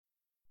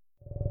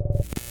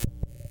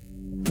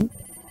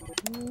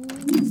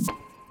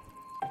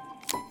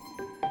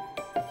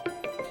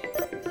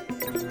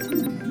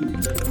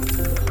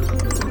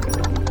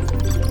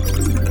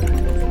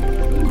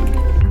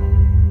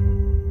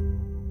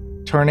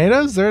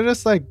Tornadoes, they're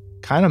just like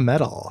kind of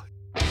metal.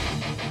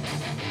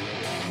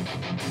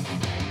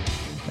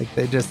 Like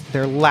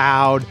they're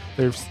loud,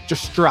 they're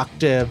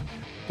destructive.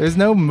 There's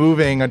no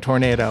moving a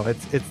tornado.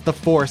 It's the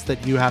force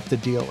that you have to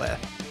deal with.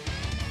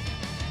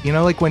 You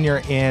know, like when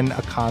you're in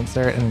a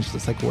concert and it's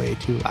just like way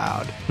too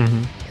loud.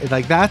 Mm-hmm.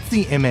 Like that's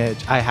the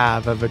image I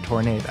have of a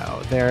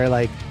tornado. They're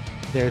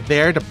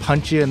there to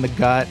punch you in the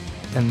gut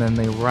and then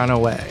they run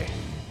away.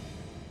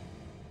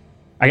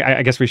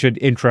 I guess we should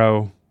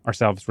intro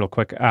ourselves real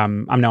quick.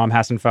 I'm Noam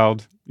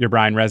Hassenfeld. You're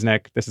Brian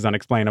Resnick. This is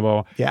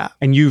Unexplainable. Yeah.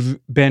 And you've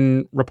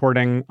been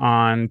reporting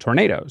on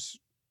tornadoes.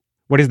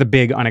 What is the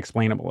big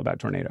unexplainable about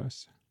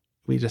tornadoes?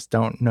 We just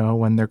don't know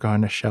when they're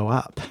going to show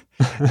up.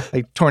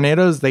 Like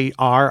tornadoes, they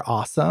are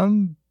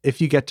awesome if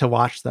you get to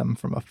watch them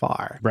from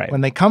afar. Right.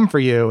 When they come for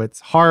you, it's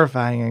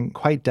horrifying and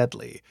quite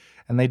deadly.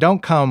 And they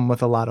don't come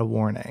with a lot of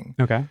warning.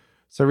 Okay.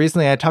 So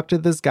recently I talked to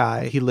this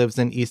guy. He lives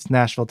in East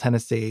Nashville,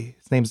 Tennessee.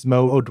 His name's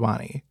Mo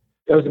Odwani.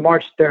 It was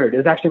March 3rd. It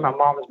was actually my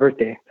mom's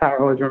birthday. That's how I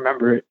always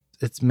remember it.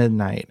 It's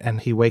midnight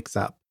and he wakes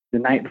up. The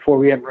night before,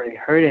 we haven't really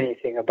heard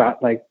anything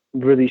about like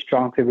really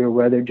strong severe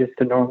weather, just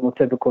the normal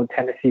typical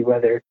Tennessee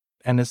weather.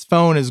 And his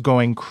phone is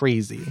going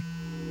crazy.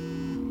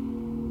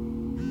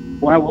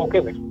 When I woke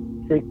up, it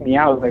freaked me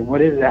out. I was like,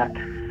 what is that?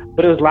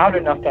 But it was loud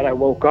enough that I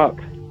woke up.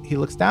 He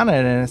looks down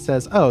at it and it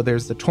says, oh,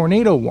 there's a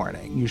tornado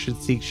warning. You should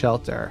seek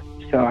shelter.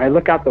 So I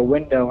look out the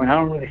window and I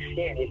don't really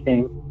see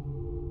anything.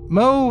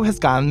 Mo has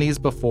gotten these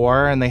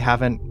before and they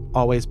haven't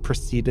always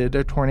preceded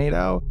a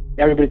tornado.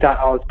 Everybody thought,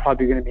 oh, it's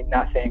probably going to be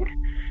nothing.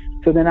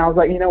 So then I was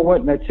like, you know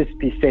what? Let's just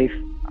be safe.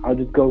 I'll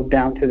just go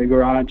down to the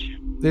garage.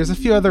 There's a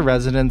few other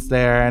residents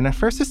there, and at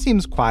first it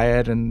seems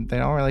quiet, and they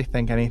don't really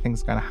think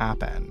anything's going to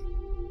happen.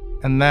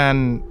 And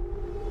then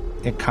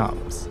it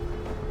comes.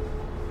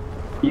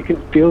 You can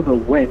feel the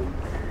wind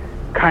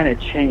kind of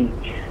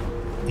change.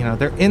 You know,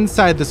 they're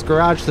inside this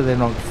garage, so they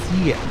don't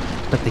see it,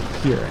 but they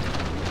hear it.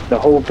 The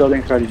whole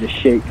building started to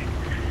shake.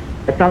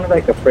 It sounded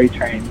like a freight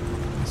train.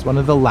 It's one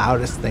of the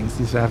loudest things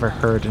he's ever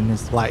heard in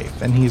his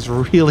life, and he's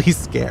really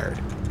scared.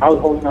 I was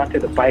holding on to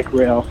the bike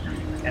rail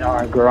in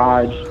our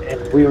garage,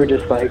 and we were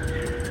just like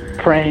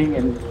praying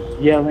and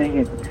yelling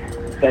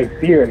and like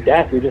fear of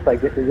death. We were just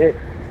like, this is it.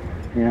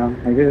 You know,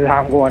 like this is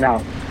how I'm going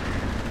out.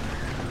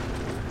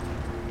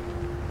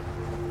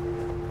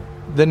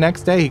 The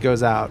next day he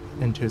goes out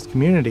into his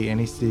community and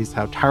he sees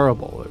how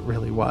terrible it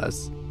really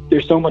was.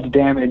 There's so much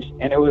damage,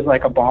 and it was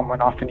like a bomb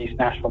went off in East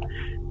Nashville.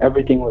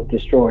 Everything was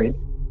destroyed.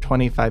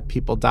 25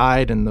 people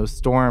died in those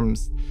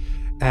storms.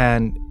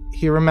 And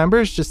he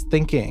remembers just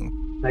thinking.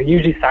 Like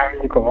usually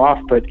sirens would go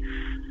off, but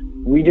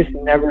we just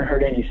never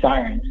heard any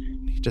sirens.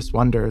 He just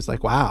wonders,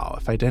 like, wow,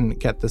 if I didn't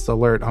get this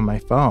alert on my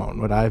phone,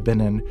 would I have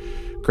been in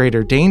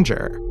greater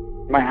danger?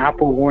 My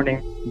Apple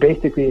warning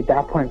basically at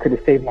that point could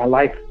have saved my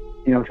life.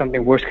 You know,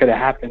 something worse could have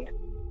happened.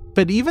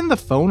 But even the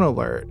phone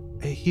alert,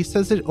 he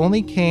says it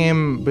only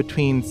came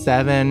between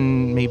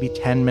 7, maybe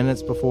 10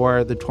 minutes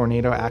before the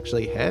tornado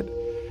actually hit.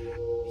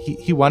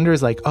 He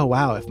wonders, like, oh,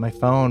 wow, if my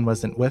phone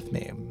wasn't with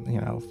me,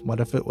 you know, what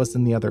if it was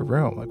in the other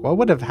room? Like, what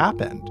would have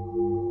happened?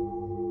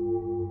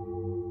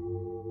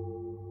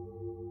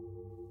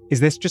 Is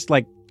this just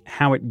like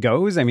how it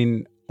goes? I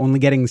mean, only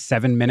getting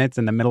 7 minutes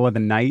in the middle of the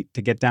night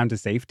to get down to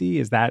safety,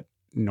 is that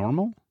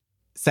normal?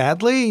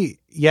 Sadly,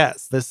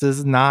 yes, this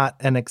is not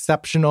an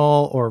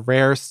exceptional or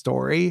rare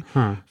story.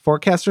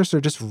 Forecasters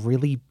are just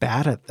really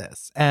bad at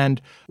this.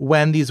 And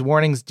when these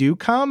warnings do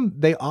come,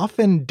 they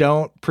often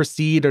don't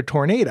precede a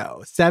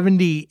tornado.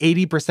 70,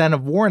 80%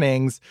 of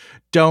warnings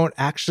don't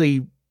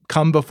actually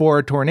come before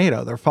a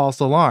tornado. They're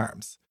false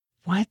alarms.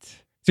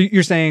 What? So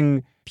you're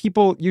saying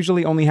people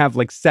usually only have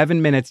like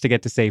 7 minutes to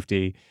get to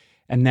safety,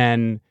 and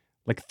then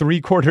like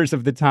 3/4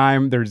 of the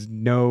time there's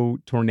no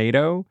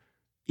tornado?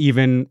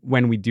 Even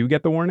when we do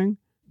get the warning?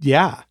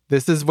 Yeah,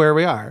 this is where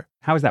we are.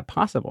 How is that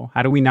possible?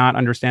 How do we not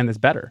understand this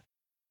better?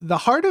 The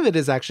heart of it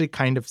is actually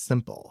kind of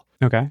simple.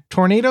 Okay.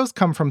 Tornadoes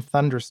come from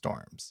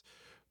thunderstorms,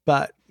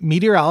 but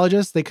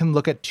meteorologists, they can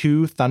look at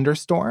 2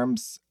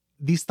 thunderstorms.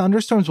 These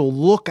thunderstorms will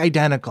look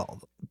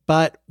identical,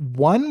 but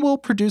one will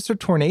produce a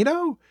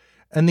tornado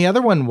and the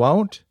other one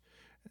won't.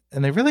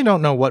 And they really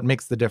don't know what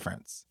makes the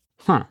difference.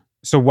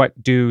 So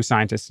what do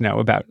scientists know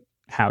about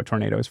how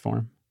tornadoes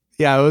form?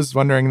 Yeah, I was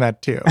wondering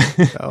that too.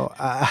 So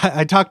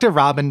I talked to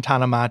Robin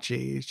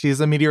Tanamachi. She's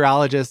a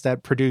meteorologist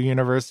at Purdue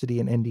University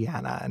in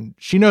Indiana, and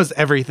she knows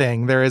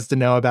everything there is to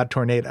know about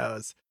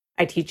tornadoes.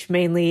 I teach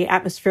mainly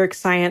atmospheric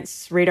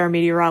science, radar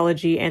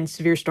meteorology, and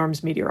severe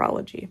storms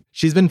meteorology.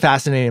 She's been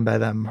fascinated by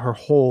them her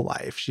whole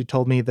life. She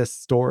told me this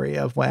story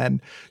of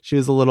when she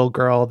was a little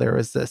girl, there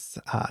was this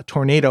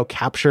tornado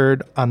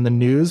captured on the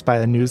news by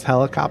a news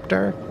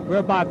helicopter. We're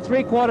about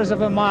 3/4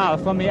 of a mile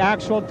from the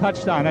actual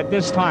touchdown at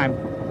this time.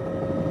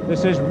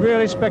 This is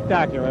really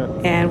spectacular.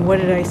 And what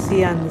did I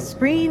see on the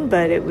screen?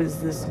 But it was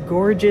this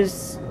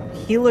gorgeous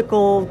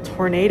helical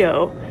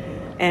tornado,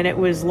 and it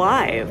was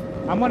live.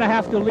 I'm going to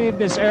have to leave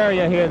this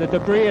area here. The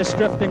debris is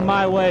drifting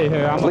my way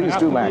here. Please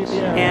do, Max.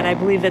 And I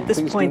believe at this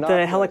point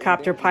the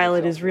helicopter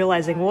pilot is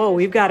realizing, whoa,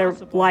 we've got a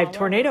live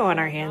tornado on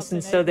our hands.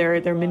 And so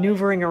they're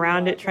maneuvering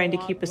around it, trying to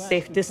keep a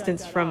safe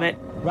distance from it.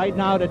 Right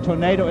now the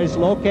tornado is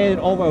located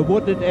over a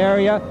wooded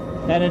area,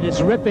 and it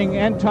is ripping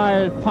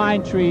entire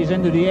pine trees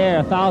into the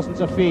air, thousands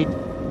of feet.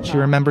 She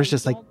remembers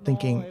just like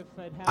thinking,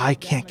 I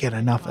can't get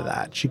enough of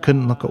that. She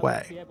couldn't look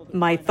away.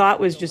 My thought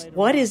was just,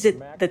 what is it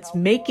that's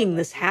making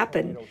this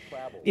happen?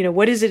 You know,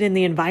 what is it in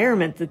the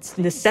environment that's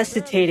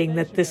necessitating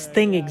that this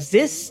thing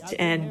exists,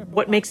 and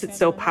what makes it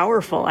so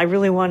powerful? I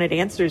really wanted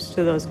answers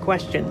to those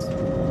questions.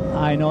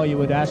 I know you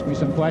would ask me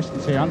some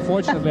questions here.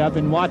 Unfortunately, I've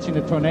been watching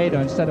the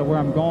tornado instead of where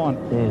I'm going.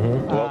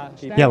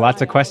 Yeah,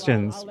 lots of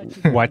questions.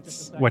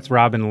 What's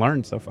Robin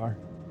learned so far?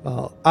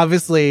 Well,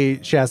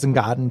 obviously, she hasn't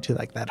gotten to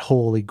like that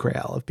holy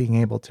grail of being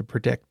able to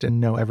predict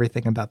and know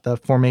everything about the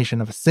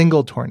formation of a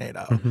single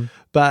tornado. Mm-hmm.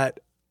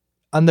 But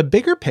on the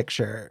bigger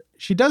picture,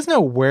 she does know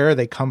where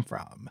they come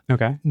from.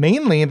 Okay.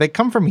 Mainly, they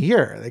come from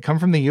here. They come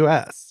from the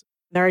U.S.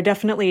 There are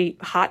definitely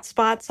hot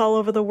spots all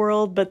over the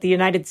world, but the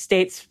United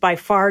States by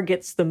far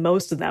gets the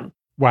most of them.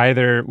 Why are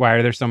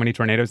there so many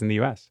tornadoes in the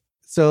U.S.?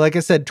 So like I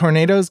said,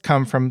 tornadoes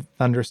come from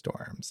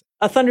thunderstorms.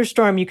 A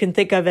thunderstorm you can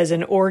think of as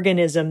an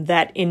organism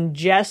that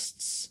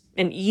ingests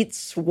and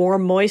eats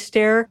warm, moist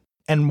air.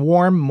 And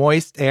warm,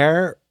 moist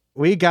air,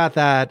 we got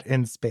that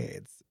in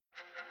spades.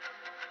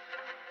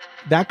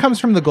 That comes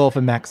from the Gulf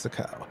of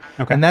Mexico.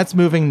 Okay. And that's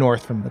moving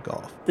north from the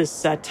Gulf.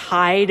 This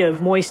tide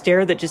of moist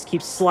air that just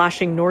keeps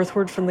sloshing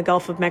northward from the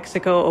Gulf of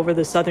Mexico over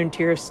the southern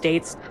tier of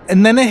states.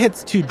 And then it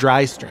hits two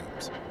dry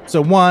streams.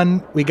 So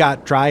one, we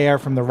got dry air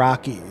from the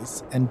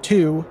Rockies. And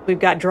two, we've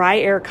got dry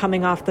air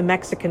coming off the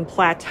Mexican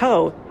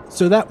plateau.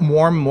 So that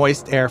warm,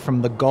 moist air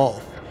from the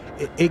Gulf,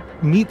 it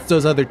meets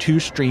those other two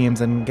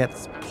streams and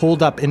gets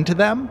pulled up into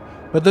them.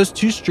 But those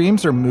two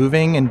streams are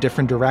moving in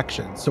different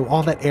directions. So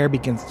all that air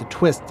begins to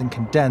twist and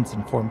condense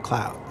and form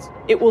clouds.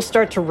 It will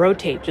start to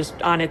rotate just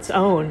on its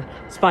own.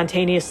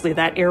 Spontaneously,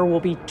 that air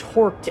will be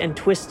torqued and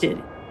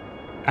twisted.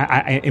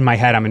 In my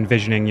head, I'm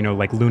envisioning,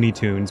 like Looney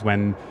Tunes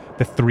when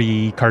the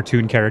three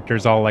cartoon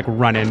characters all like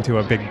run into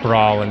a big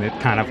brawl and it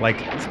kind of like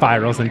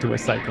spirals into a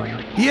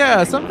cyclone.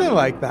 Yeah, something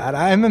like that.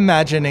 I'm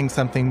imagining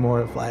something more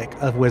of like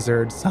a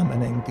wizard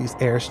summoning these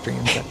air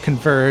streams that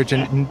converge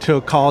into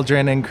a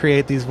cauldron and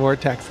create these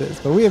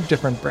vortexes. But we have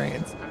different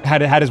brains. How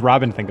does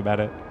Robin think about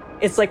it?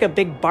 It's like a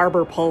big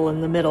barber pole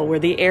in the middle where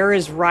the air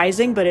is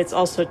rising, but it's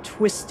also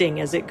twisting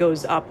as it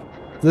goes up.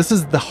 This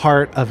is the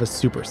heart of a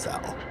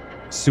supercell.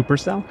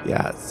 Supercell?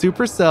 Yeah,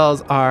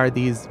 supercells are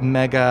these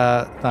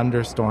mega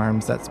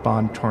thunderstorms that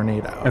spawn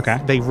tornadoes.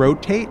 Okay. They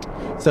rotate,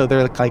 so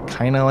they're like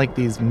kind of like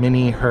these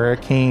mini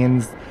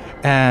hurricanes.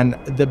 And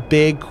the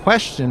big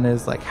question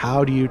is like,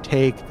 how do you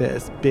take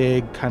this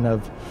big kind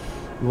of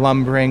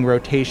lumbering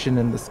rotation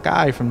in the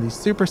sky from these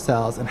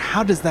supercells, and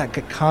how does that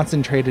get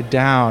concentrated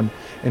down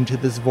into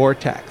this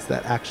vortex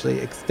that actually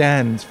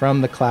extends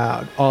from the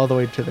cloud all the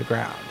way to the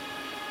ground?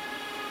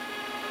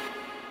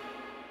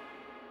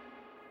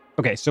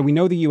 Okay, so we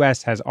know the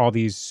U.S. has all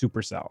these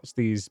supercells,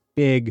 these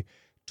big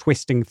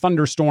twisting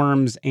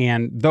thunderstorms,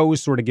 and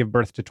those sort of give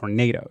birth to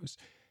tornadoes.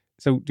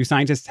 So do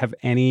scientists have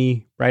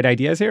any bright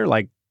ideas here?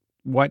 Like,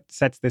 what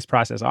sets this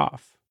process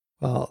off?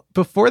 Well,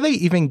 before they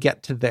even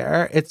get to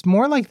there, it's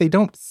more like they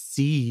don't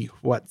see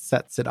what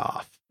sets it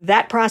off.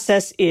 That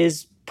process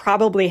is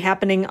probably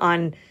happening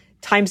on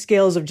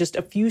timescales of just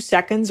a few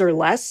seconds or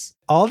less.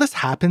 All this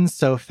happens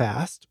so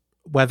fast.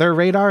 Weather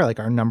radar, like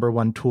our number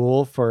one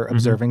tool for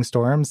observing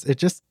storms, it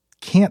just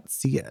can't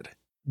see it.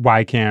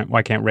 Why can't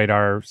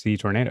radar see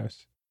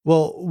tornadoes?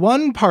 Well,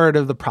 one part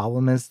of the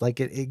problem is like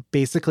it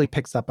basically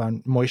picks up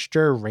on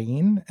moisture,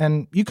 rain,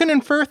 and you can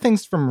infer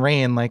things from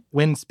rain, like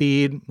wind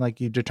speed,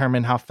 like you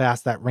determine how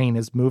fast that rain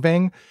is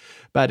moving,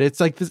 but it's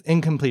like this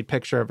incomplete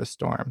picture of a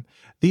storm.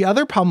 The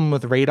other problem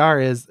with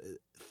radar is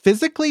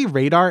physically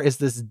radar is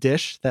this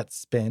dish that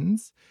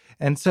spins.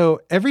 And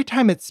so every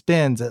time it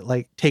spins, it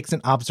like takes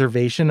an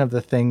observation of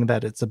the thing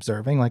that it's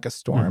observing, like a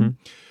storm.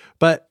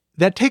 But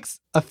that takes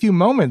a few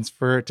moments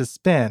for it to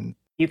spin.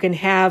 You can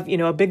have,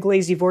 a big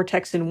lazy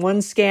vortex in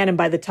one scan, and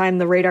by the time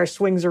the radar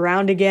swings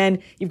around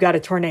again, you've got a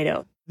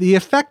tornado. The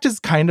effect is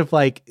kind of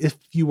like if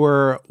you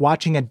were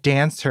watching a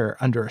dancer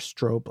under a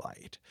strobe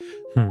light.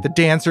 The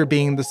dancer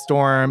being the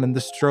storm and the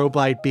strobe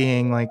light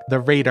being like the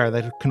radar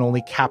that can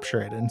only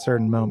capture it in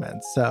certain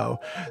moments. So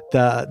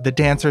the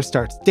dancer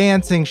starts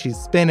dancing, she's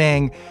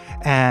spinning,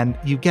 and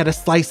you get a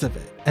slice of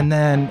it. And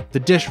then the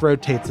dish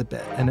rotates a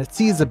bit and it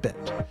sees a bit.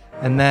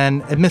 And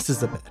then it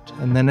misses a bit,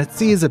 and then it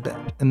sees a bit,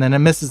 and then it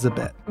misses a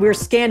bit. We're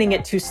scanning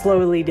it too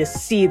slowly to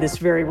see this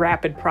very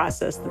rapid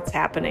process that's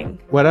happening.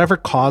 Whatever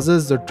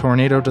causes a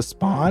tornado to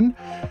spawn,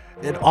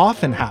 it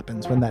often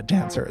happens when that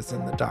dancer is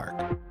in the dark.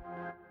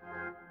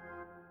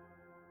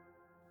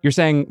 You're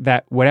saying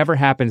that whatever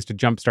happens to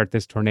jumpstart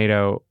this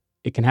tornado,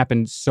 it can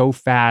happen so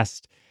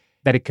fast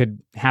that it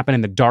could happen in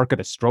the dark of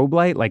the strobe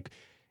light, like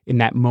in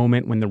that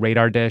moment when the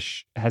radar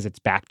dish has its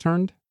back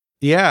turned?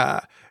 Yeah.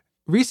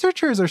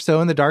 researchers are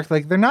so in the dark,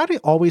 like they're not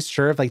always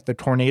sure if like the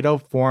tornado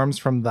forms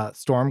from the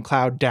storm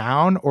cloud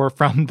down or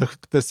from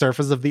the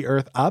surface of the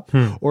earth up,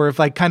 or if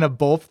like kind of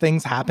both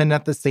things happen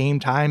at the same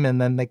time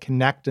and then they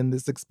connect in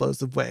this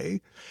explosive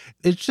way.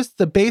 It's just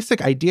the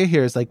basic idea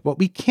here is like what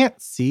we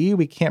can't see,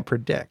 we can't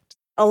predict.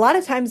 A lot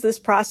of times this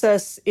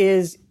process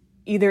is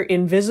either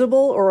invisible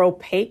or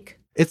opaque.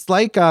 It's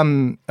like a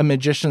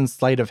magician's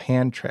sleight of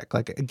hand trick.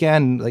 Like,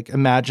 again, like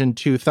imagine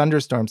two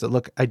thunderstorms that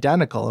look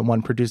identical and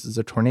one produces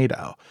a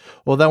tornado.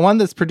 Well, the one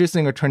that's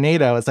producing a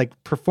tornado is like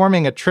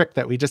performing a trick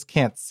that we just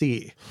can't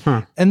see.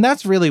 And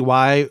that's really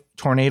why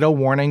tornado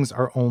warnings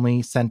are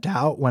only sent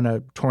out when a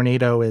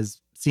tornado is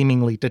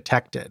seemingly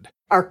detected.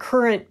 Our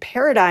current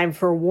paradigm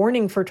for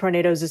warning for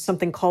tornadoes is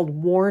something called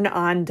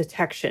warn-on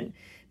detection,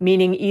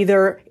 meaning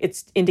either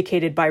it's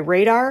indicated by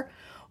radar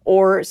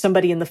or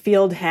somebody in the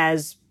field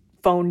has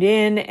phoned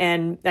in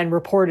and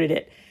reported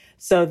it.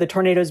 So the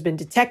tornado's been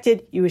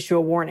detected, you issue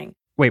a warning.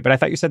 Wait, but I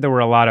thought you said there were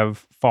a lot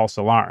of false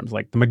alarms.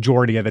 Like the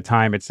majority of the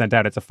time it's sent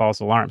out, it's a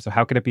false alarm. So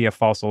how could it be a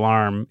false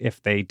alarm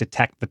if they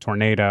detect the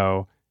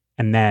tornado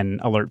and then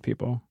alert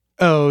people?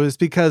 Oh, it's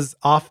because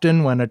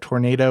often when a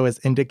tornado is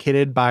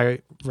indicated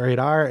by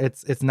radar,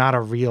 it's not a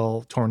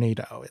real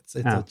tornado. It's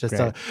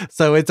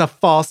a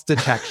false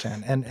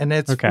detection. And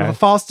it's a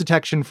false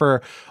detection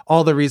for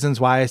all the reasons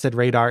why I said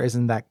radar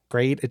isn't that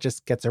great. It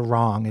just gets it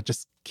wrong. It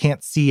just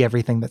can't see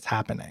everything that's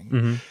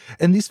happening.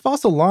 And these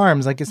false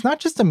alarms, like it's not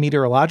just a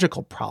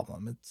meteorological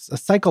problem, it's a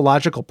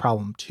psychological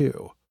problem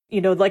too.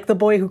 You know, like the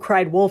boy who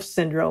cried wolf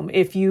syndrome.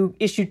 If you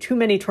issue too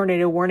many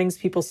tornado warnings,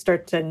 people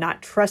start to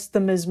not trust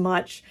them as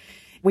much.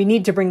 We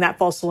need to bring that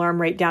false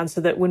alarm rate down so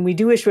that when we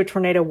do issue a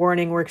tornado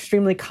warning, we're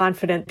extremely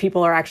confident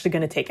people are actually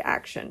going to take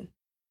action.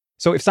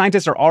 So if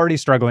scientists are already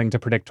struggling to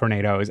predict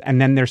tornadoes and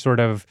then they're sort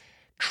of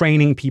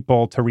training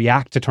people to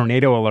react to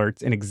tornado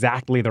alerts in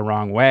exactly the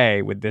wrong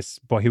way with this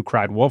boy who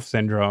cried wolf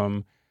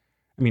syndrome,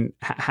 I mean,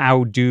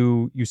 how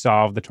do you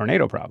solve the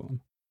tornado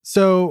problem?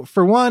 So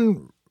for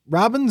one,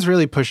 Robin's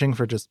really pushing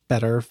for just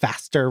better,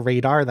 faster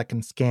radar that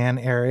can scan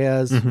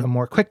areas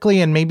more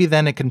quickly, and maybe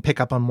then it can pick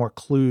up on more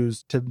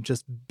clues to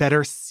just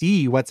better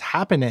see what's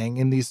happening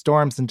in these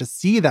storms and to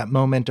see that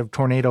moment of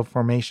tornado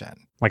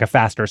formation. Like a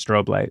faster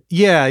strobe light.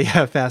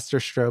 Yeah, faster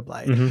strobe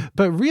light.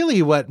 But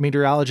really what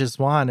meteorologists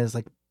want is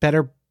like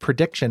better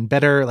prediction,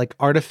 better like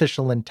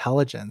artificial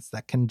intelligence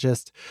that can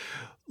just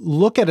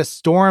look at a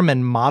storm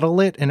and model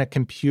it in a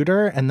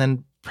computer and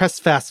then press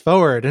fast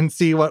forward and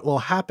see what will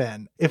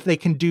happen. If they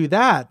can do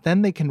that,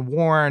 then they can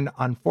warn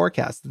on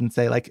forecasts and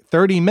say like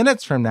 30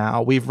 minutes from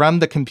now, we've run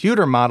the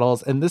computer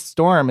models and this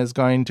storm is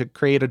going to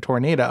create a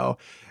tornado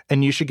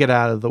and you should get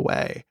out of the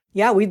way.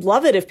 Yeah, we'd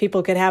love it if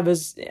people could have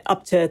us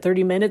up to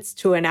 30 minutes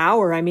to an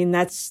hour. I mean,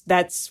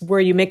 that's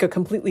where you make a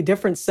completely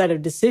different set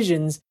of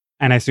decisions.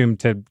 And I assume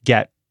to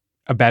get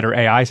a better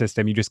AI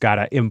system, you just got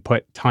to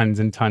input tons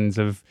and tons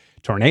of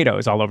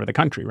tornadoes all over the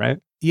country, right?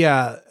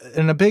 Yeah.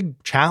 And a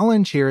big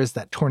challenge here is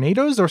that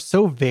tornadoes are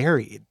so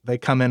varied. They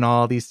come in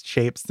all these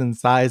shapes and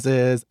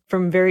sizes.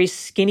 From very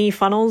skinny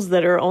funnels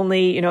that are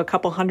only, a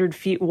couple 100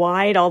 feet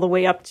wide all the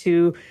way up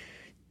to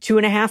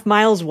 2.5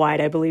 miles wide,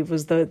 I believe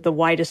was the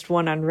widest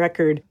one on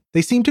record.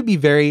 They seem to be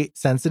very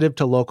sensitive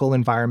to local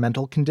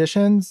environmental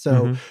conditions.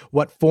 So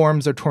what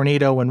forms a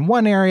tornado in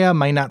one area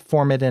might not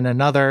form it in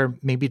another.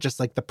 Maybe just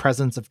like the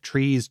presence of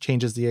trees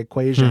changes the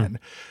equation.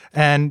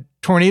 And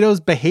tornadoes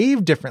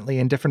behave differently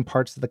in different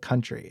parts of the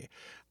country.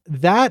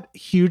 That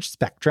huge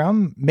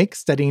spectrum makes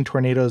studying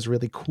tornadoes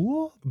really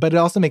cool, but it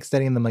also makes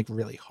studying them like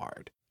really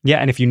hard. Yeah,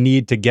 and if you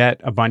need to get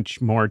a bunch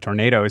more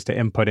tornadoes to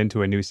input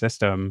into a new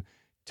system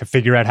to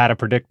figure out how to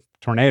predict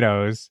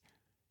tornadoes,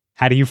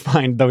 how do you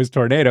find those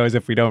tornadoes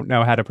if we don't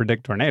know how to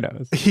predict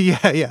tornadoes?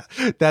 Yeah.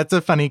 That's a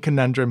funny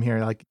conundrum here.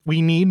 Like,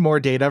 we need more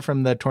data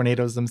from the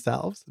tornadoes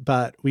themselves,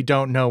 but we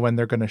don't know when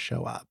they're going to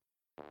show up.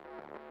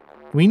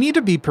 We need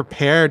to be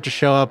prepared to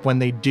show up when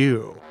they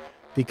do,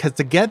 because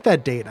to get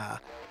that data,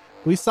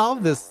 we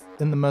solve this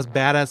in the most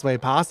badass way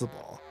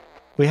possible.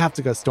 We have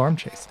to go storm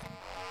chasing.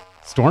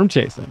 Storm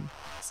chasing?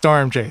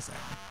 Storm chasing.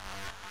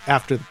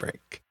 After the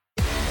break.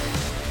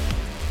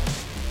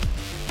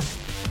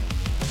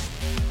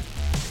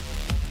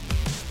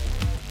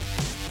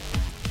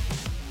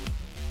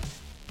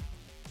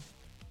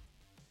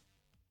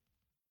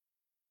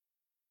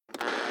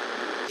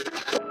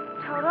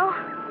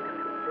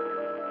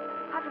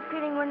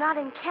 We're not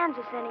in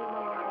Kansas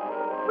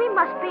anymore. We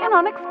must be an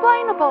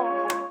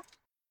Unexplainable.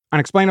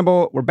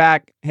 Unexplainable, we're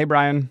back. Hey,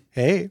 Brian.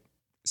 Hey.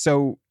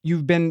 So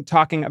you've been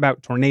talking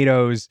about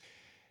tornadoes,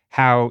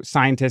 how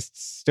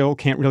scientists still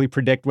can't really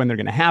predict when they're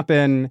going to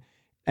happen.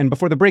 And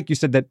before the break, you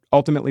said that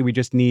ultimately we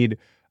just need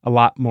a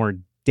lot more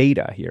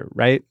data here,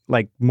 right?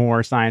 Like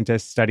more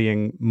scientists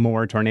studying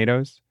more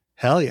tornadoes?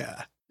 Hell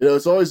yeah.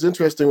 It's always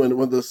interesting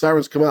when the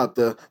sirens come out,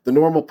 the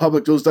normal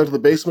public goes down to the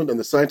basement and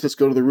the scientists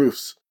go to the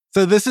roofs.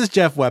 So this is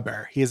Jeff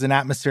Weber. He's an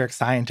atmospheric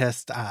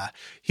scientist.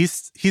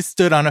 He's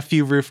stood on a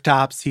few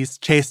rooftops. He's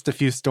chased a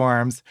few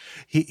storms.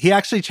 He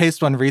actually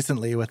chased one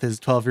recently with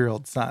his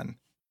 12-year-old son.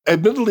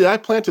 Admittedly, I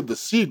planted the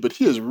seed, but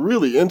he is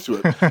really into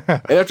it.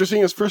 And after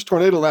seeing his first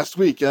tornado last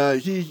week,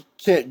 he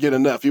can't get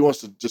enough. He wants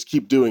to just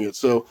keep doing it.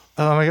 So,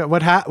 oh my God,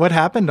 what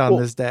happened on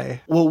this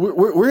day? Well,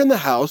 we're in the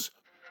house.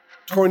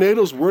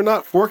 Tornadoes were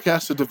not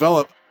forecast to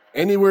develop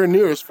anywhere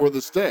near us for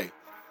this day.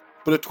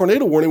 But a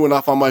tornado warning went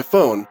off on my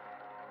phone.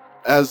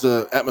 As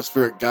an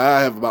atmospheric guy,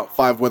 I have about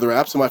 5 weather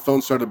apps, and my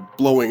phone started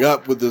blowing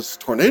up with this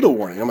tornado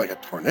warning. I'm like, a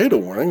tornado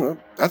warning? Well,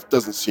 that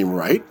doesn't seem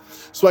right.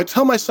 So I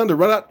tell my son to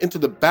run out into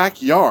the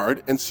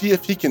backyard and see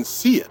if he can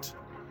see it.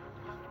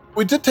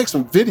 We did take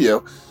some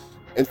video,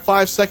 and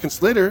 5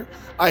 seconds later,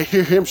 I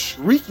hear him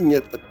shrieking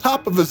at the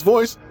top of his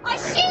voice, I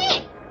see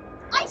it!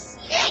 I see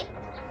it!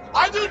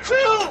 I do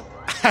too!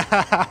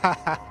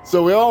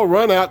 So we all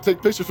run out,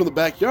 take pictures from the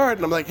backyard,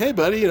 and I'm like, hey,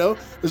 buddy, this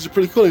is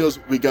pretty cool. He goes,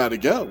 we got to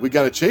go. We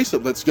got to chase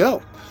it. Let's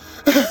go.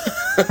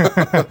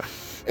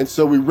 And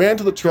so we ran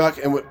to the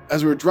truck, and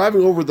as we were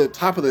driving over the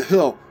top of the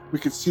hill, we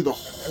could see the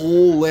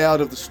whole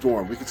layout of the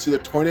storm. We could see the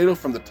tornado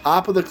from the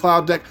top of the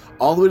cloud deck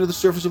all the way to the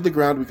surface of the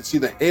ground. We could see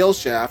the hail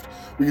shaft.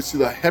 We could see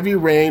the heavy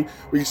rain.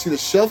 We could see the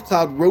shelf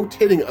cloud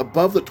rotating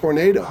above the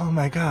tornado. Oh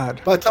my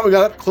God. By the time we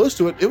got up close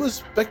to it, it was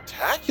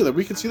spectacular.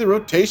 We could see the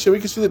rotation. We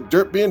could see the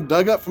dirt being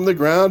dug up from the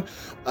ground.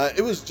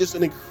 It was just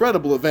an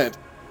incredible event.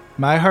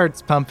 My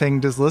heart's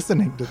pumping just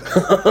listening to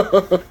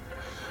this.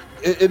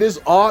 It is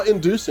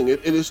awe-inducing.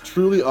 It is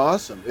truly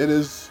awesome. It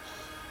is...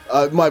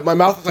 my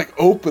mouth is like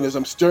open as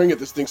I'm staring at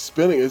this thing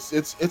spinning.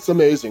 It's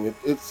amazing.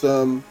 It's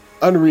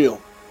unreal.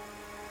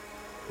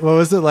 What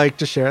was it like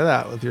to share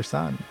that with your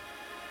son?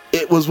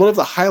 It was one of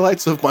the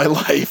highlights of my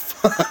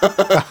life.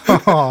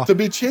 To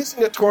be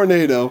chasing a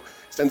tornado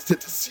and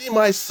to see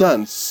my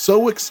son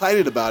so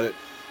excited about it.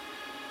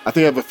 I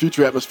think I have a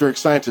future atmospheric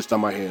scientist on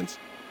my hands.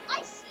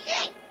 I see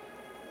it!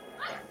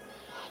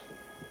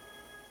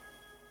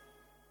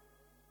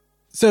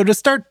 So to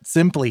start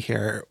simply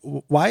here,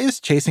 why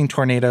is chasing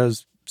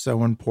tornadoes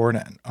so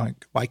important?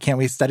 Like, why can't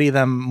we study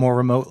them more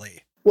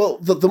remotely? Well,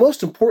 the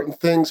most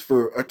important things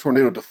for a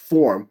tornado to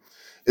form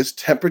is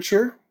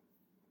temperature,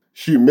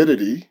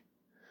 humidity,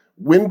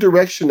 wind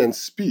direction, and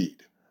speed.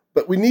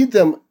 But we need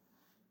them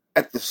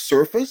at the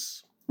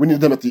surface, we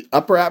need them at the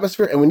upper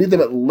atmosphere, and we need them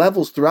at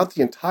levels throughout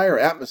the entire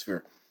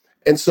atmosphere.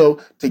 And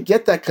so to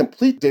get that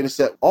complete data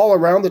set all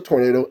around the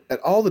tornado at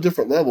all the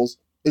different levels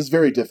is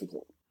very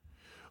difficult.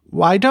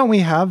 Why don't we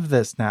have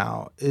this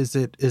now? Is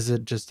it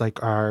just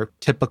like our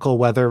typical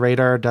weather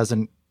radar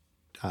doesn't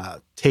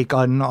take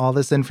on all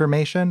this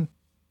information?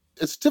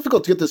 It's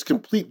difficult to get this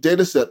complete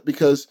data set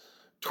because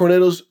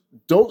tornadoes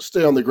don't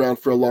stay on the ground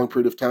for a long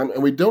period of time,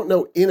 and we don't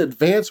know in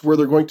advance where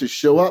they're going to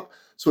show up.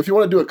 So if you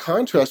want to do a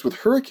contrast with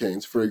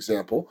hurricanes, for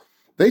example,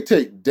 they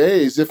take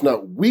days, if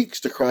not weeks,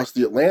 to cross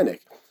the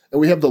Atlantic.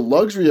 And we have the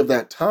luxury of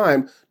that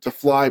time to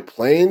fly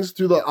planes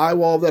through the eye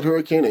wall of that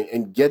hurricane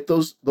and get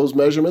those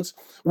measurements.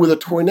 With a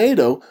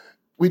tornado,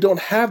 we don't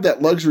have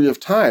that luxury of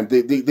time.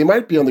 They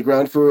might be on the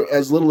ground for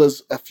as little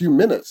as a few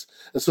minutes.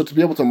 And so to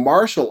be able to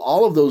marshal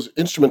all of those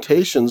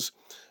instrumentations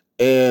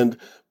and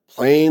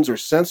planes or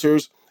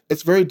sensors,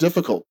 it's very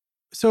difficult.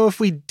 So if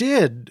we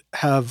did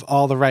have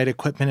all the right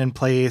equipment in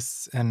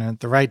place and at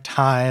the right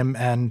time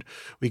and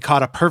we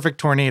caught a perfect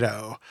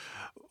tornado,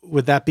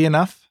 would that be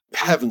enough?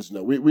 Heavens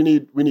no. We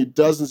need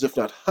dozens, if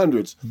not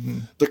hundreds. Mm-hmm.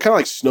 They're kind of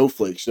like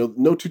snowflakes.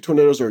 No two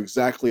tornadoes are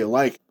exactly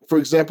alike. For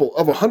example,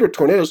 of 100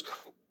 tornadoes,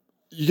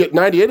 you get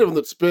 98 of them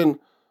that spin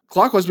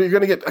clockwise, but you're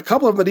going to get a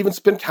couple of them that even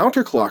spin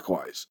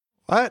counterclockwise.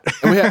 What?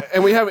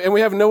 and we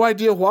have no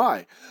idea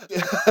why.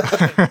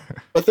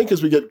 I think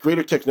as we get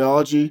greater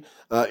technology,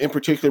 in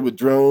particular with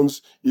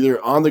drones,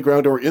 either on the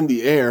ground or in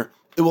the air,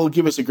 it will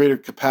give us a greater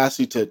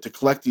capacity to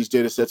collect these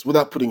data sets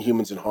without putting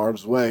humans in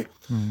harm's way.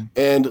 Mm-hmm.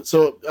 And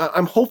so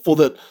I'm hopeful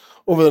that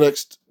over the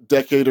next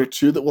decade or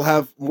two that we'll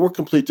have more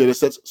complete data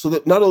sets so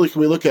that not only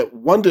can we look at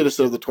one data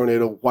set of the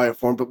tornado, why it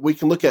formed, but we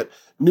can look at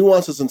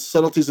nuances and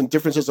subtleties and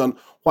differences on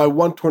why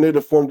one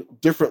tornado formed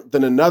different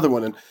than another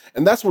one.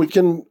 And that's when we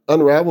can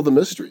unravel the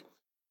mystery.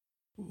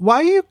 Why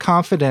are you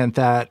confident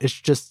that it's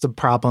just a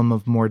problem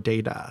of more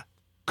data?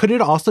 Could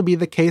it also be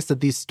the case that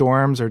these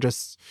storms are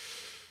just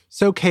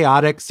so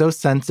chaotic, so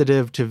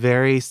sensitive to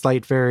very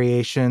slight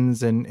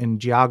variations in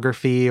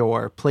geography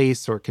or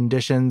place or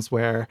conditions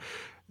where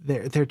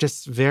they're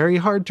just very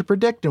hard to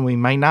predict and we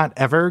might not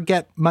ever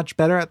get much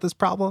better at this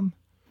problem?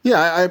 Yeah,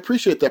 I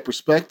appreciate that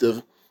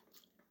perspective.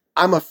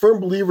 I'm a firm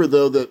believer,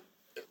 though, that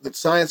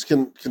science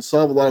can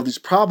solve a lot of these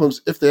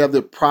problems if they have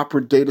the proper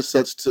data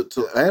sets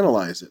to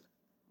analyze it.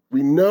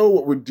 We know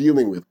what we're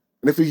dealing with.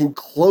 And if we can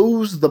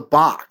close the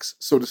box,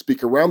 so to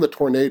speak, around the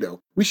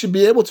tornado, we should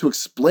be able to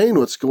explain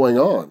what's going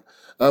on.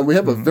 We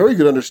have a very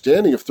good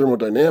understanding of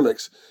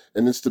thermodynamics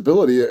and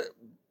instability,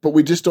 but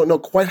we just don't know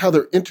quite how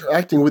they're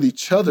interacting with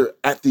each other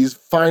at these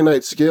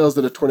finite scales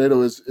that a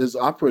tornado is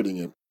operating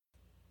in.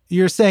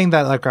 You're saying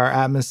that like our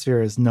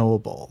atmosphere is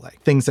knowable,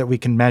 like things that we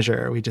can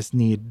measure. We just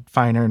need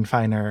finer and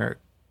finer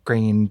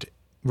grained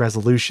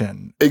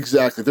resolution.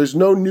 Exactly. There's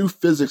no new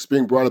physics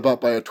being brought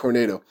about by a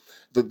tornado.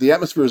 The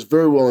atmosphere is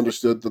very well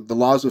understood. The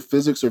laws of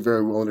physics are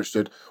very well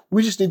understood.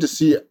 We just need to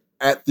see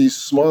at these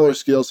smaller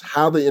scales,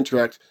 how they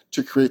interact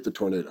to create the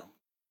tornado.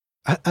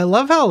 I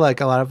love how like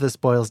a lot of this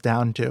boils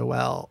down to,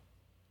 well,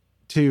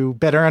 to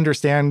better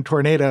understand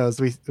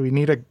tornadoes, we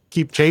need to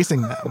keep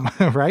chasing them,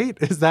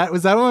 right? Was that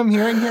what I'm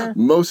hearing here?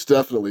 Most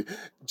definitely.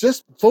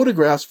 Just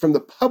photographs from the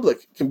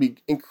public can be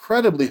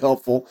incredibly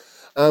helpful,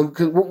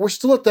 because we're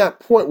still at that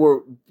point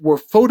where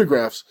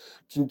photographs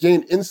can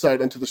gain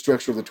insight into the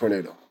structure of the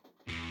tornado.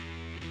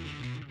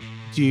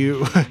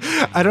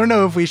 I don't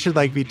know if we should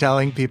like be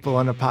telling people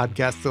on a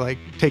podcast to like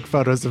take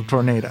photos of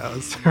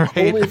tornadoes, right?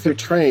 Only if you're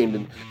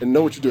trained and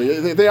know what you're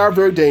doing. They are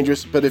very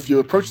dangerous, but if you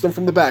approach them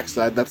from the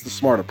backside, that's the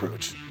smart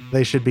approach.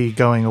 They should be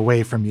going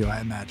away from you,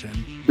 I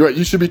imagine. You're right.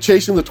 You should be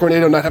chasing the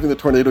tornado, not having the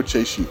tornado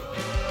chase you.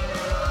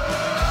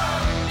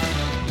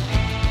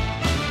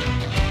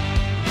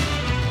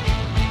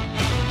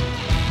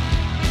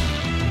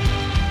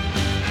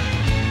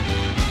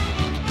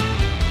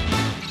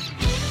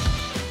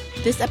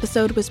 This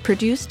episode was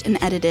produced and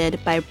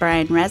edited by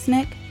Brian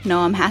Resnick,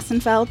 Noam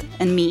Hassenfeld,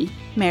 and me,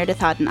 Meredith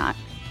Hodnott,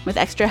 with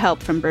extra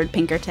help from Bird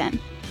Pinkerton.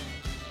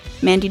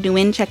 Mandy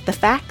Nguyen checked the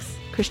facts,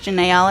 Christian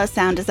Ayala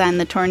sound designed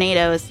the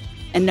tornadoes,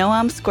 and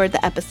Noam scored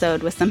the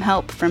episode with some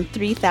help from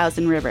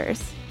 3000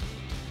 Rivers.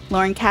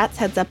 Lauren Katz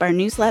heads up our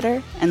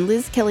newsletter, and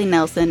Liz Kelly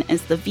Nelson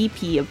is the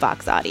VP of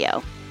Vox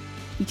Audio.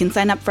 You can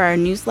sign up for our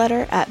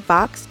newsletter at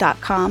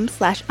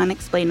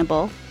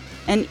vox.com/unexplainable,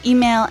 and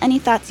email any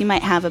thoughts you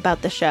might have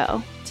about the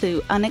show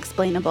to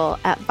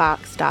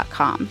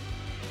unexplainable@vox.com.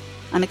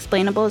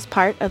 Unexplainable is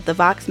part of the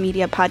Vox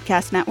Media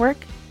Podcast Network,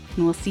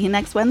 and we'll see you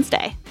next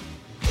Wednesday.